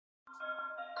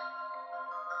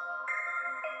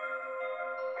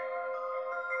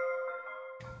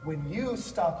When you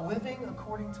stop living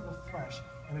according to the flesh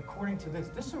and according to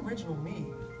this original me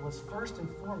was first and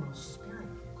foremost spirit.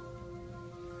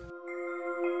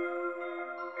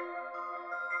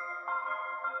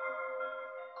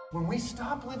 When we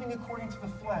stop living according to the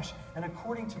flesh and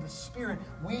according to the Spirit,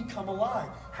 we come alive.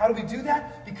 How do we do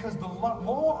that? Because the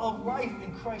law of life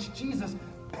in Christ Jesus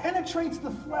penetrates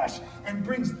the flesh and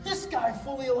brings this guy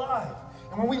fully alive.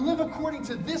 And when we live according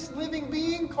to this living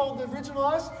being called the original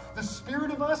us, the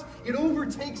Spirit of us, it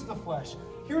overtakes the flesh.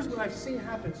 Here's what I've seen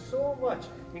happen so much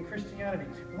in Christianity.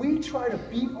 We try to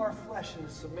beat our flesh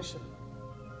into submission.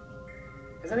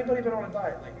 Has anybody been on a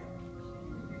diet lately?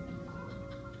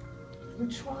 You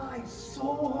try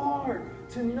so hard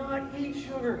to not eat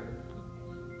sugar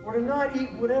or to not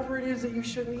eat whatever it is that you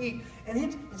shouldn't eat.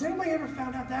 And has anybody ever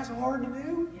found out that's hard to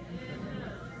do?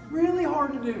 Really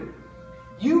hard to do.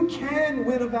 You can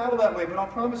win a battle that way, but I'll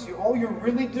promise you, all you're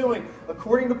really doing,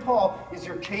 according to Paul, is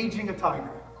you're caging a tiger.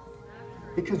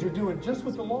 Because you're doing just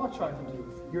what the law tried to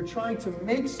do. You're trying to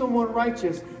make someone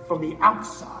righteous from the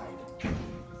outside.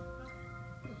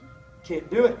 Can't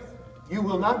do it. You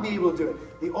will not be able to do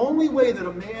it. The only way that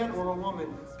a man or a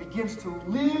woman begins to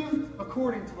live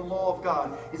according to the law of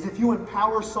God is if you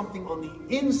empower something on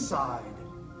the inside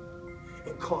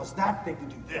and cause that thing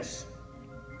to do this.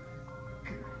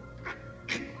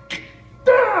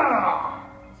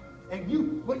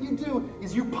 And what you do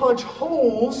is you punch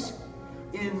holes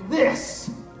in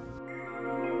this.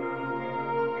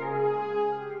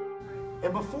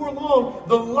 And before long,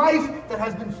 the life that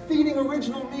has been feeding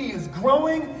original me is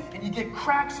growing, and you get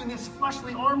cracks in this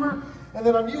fleshly armor, and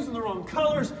then I'm using the wrong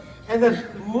colors, and then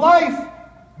life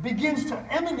begins to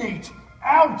emanate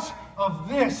out of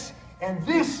this. And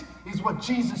this is what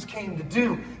Jesus came to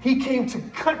do. He came to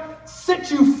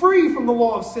set you free from the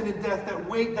law of sin and death that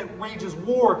wages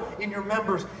war in your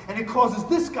members. And it causes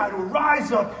this guy to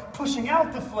rise up, pushing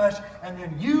out the flesh, and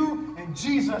then you and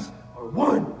Jesus are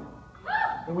one.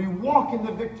 And we walk in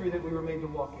the victory that we were made to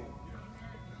walk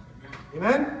in.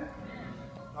 Amen?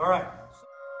 All right.